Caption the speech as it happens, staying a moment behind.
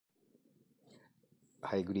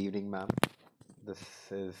Hi, good evening, ma'am. This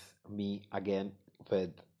is me again with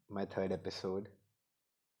my third episode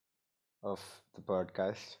of the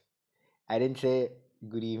podcast. I didn't say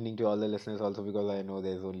good evening to all the listeners also because I know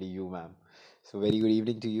there's only you, ma'am. So, very good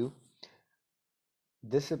evening to you.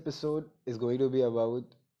 This episode is going to be about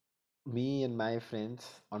me and my friends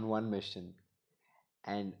on one mission.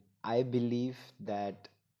 And I believe that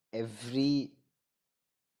every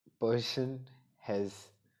person has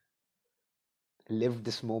lived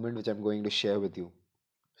this moment which I'm going to share with you.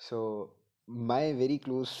 So, my very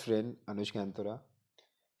close friend Anush Kantora,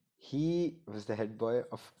 he was the head boy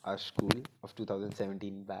of our school of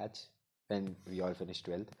 2017 batch when we all finished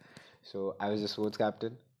 12th. So I was the sports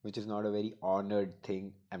captain, which is not a very honored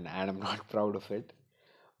thing, and I'm not proud of it.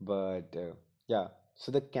 But yeah,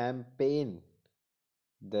 so the campaign,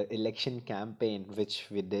 the election campaign which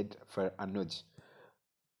we did for Anuj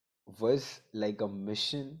was like a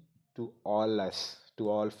mission to all us, to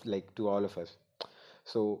all of us.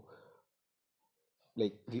 So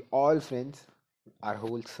like we all friends, our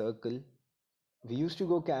whole circle, we used to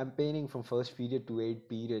go campaigning from first period to eighth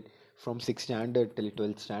period, from sixth standard till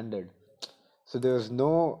 12th standard. So there was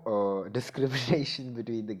no discrimination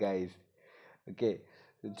between the guys. Okay,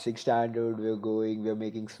 in sixth standard we're going, we're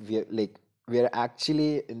making, we're like, we're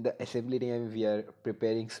actually in the assembly time, we are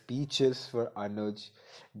preparing speeches for Anuj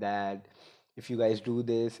that if you guys do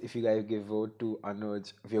this, if you guys give vote to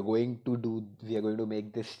Anuj, we are going to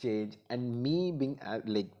make this change. And me being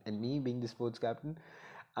me being the sports captain,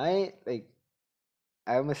 I like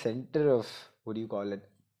I'm a center of, what do you call it?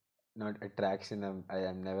 Not attraction. I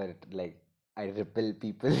am never like, I repel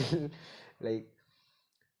people. like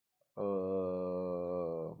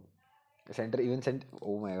uh center, even center.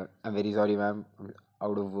 Oh my god, I'm very sorry, ma'am. I'm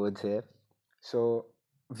out of words here. So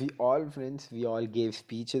we all friends, we all gave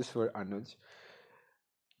speeches for Anuj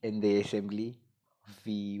in the assembly.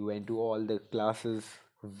 We went to all the classes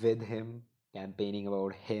with him, campaigning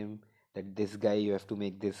about him, that this guy, you have to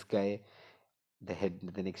make this guy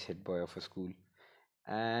the next head boy of a school.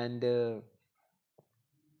 And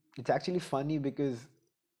it's actually funny because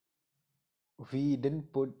we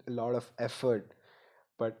didn't put a lot of effort,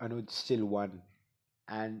 but Anuj still won.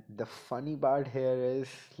 And the funny part here is,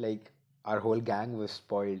 like, our whole gang was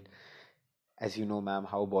spoiled. As you know, ma'am,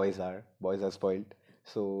 how boys are. Boys are spoiled.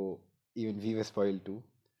 So even we were spoiled too.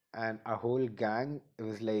 And our whole gang, it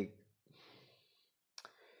was like,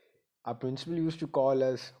 our principal used to call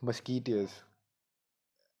us musketeers.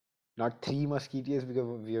 Not three musketeers because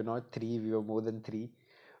we were not three, we were more than three.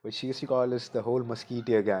 But she used to call us the whole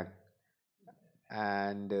musketeer gang.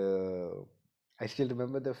 And I still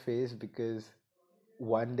remember the face because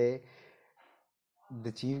one day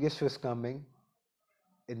the chief guest was coming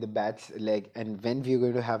in the badge, like, and when we were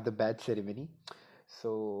going to have the badge ceremony,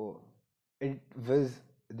 so it was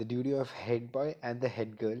the duty of head boy and the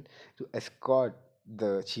head girl to escort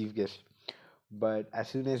the chief guest. But as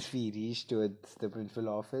soon as we reached towards the principal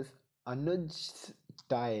office, Anuj's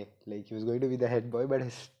tie, like he was going to be the head boy, but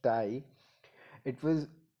his tie, it was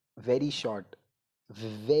very short,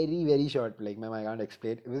 very very short. Like, ma'am, I can't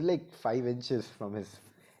explain. It was like 5 inches from his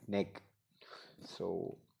neck.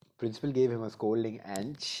 So principal gave him a scolding,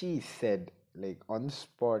 and she said, like on the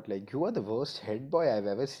spot, like, you are the worst head boy I've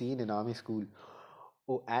ever seen in army school.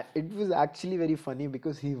 Oh, and it was actually very funny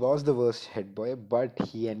because he was the worst head boy, but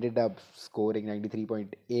he ended up scoring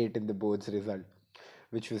 93.8 in the board's result,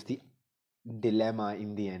 which was the dilemma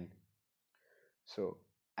in the end. So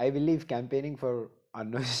I believe campaigning for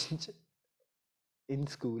Anuj in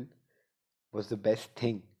school was the best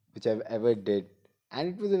thing which I've ever did.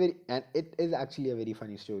 And it is actually a very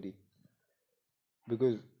funny story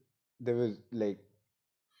because there was like,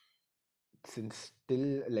 since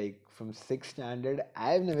still like from sixth standard,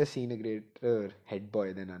 I've never seen a greater head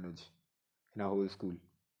boy than Anuj in our whole school.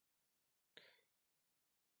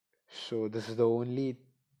 So this is the only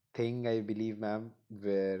thing I believe, ma'am,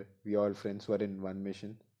 where we all friends were in one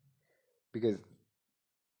mission because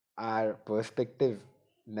our perspective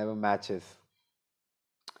never matches.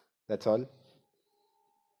 That's all.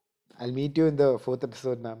 I'll meet you in the fourth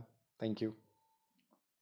episode, ma'am. Thank you.